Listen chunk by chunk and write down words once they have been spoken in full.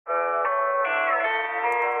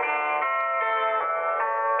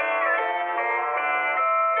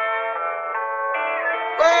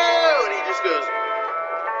goes.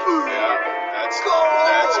 Yeah, that's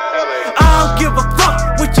Pele. I don't give a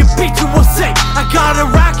fuck what your bitch will say. I got a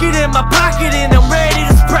rocket in my pocket and I'm ready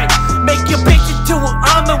to spray. Make your bitch into an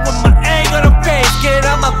armor with my egg on her face. Get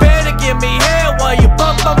out my bed and give me hair while you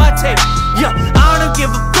bump on my tape. Yeah, I don't give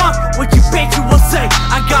a fuck what your bitch will say.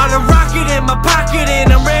 I got a rocket in my pocket and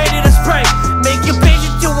I'm ready to spray. Make your bitch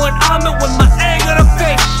into an armor with my egg on her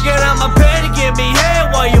face. Get out my bed and give me hair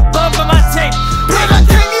while you bump on my tape. When I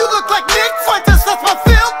came, you look like Nick Fuentes. That's my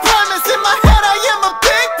film premise. In my head, I am a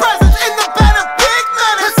big presence. In the bed, a big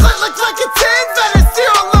menace. This looks like it's in Venice.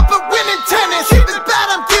 Zero up at winning tennis. Keep it bad,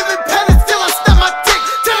 I'm giving penance. Still I snap my dick.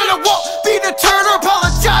 Tell it I won't be deterred or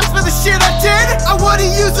apologize for the shit I did. I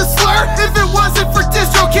wouldn't use a slur if it wasn't for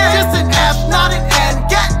distro kid. Just an F, not an N.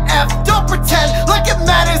 Get F, don't pretend like it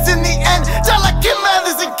matters in the end. Tell like Kim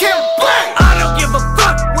Mathers and Kim Bang. I don't give a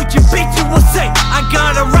fuck what your bitch will say. I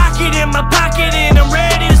got a rocket in my pocket and I'm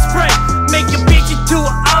ready to spray. Make your bitch into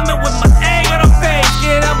an omelet with my egg on her face.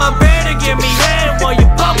 Get out my bed and give me head while you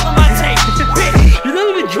bump on my tape. You're not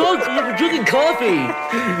even drunk, you're drinking coffee.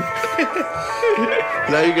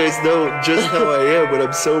 Now you guys know just how I am when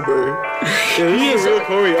I'm sober. Yeah, he is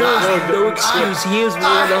Corey. no excuse. He is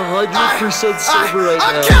 100% sober right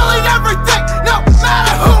I'm now. killing everything, no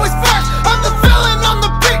matter who is first. I'm the villain on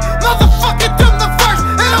the beat, motherfucking them the first.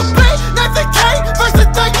 It'll be Nathan K versus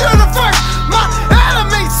the universe. My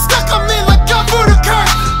enemies stuck on me like a voodoo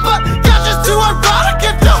curse. But you're just too ironic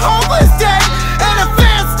if you're homeless dead. And a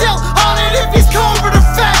fan's still on it if he's cold for the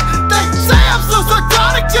fed. They say I'm so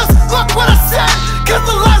sardonic, just look what I said. Cause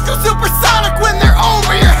the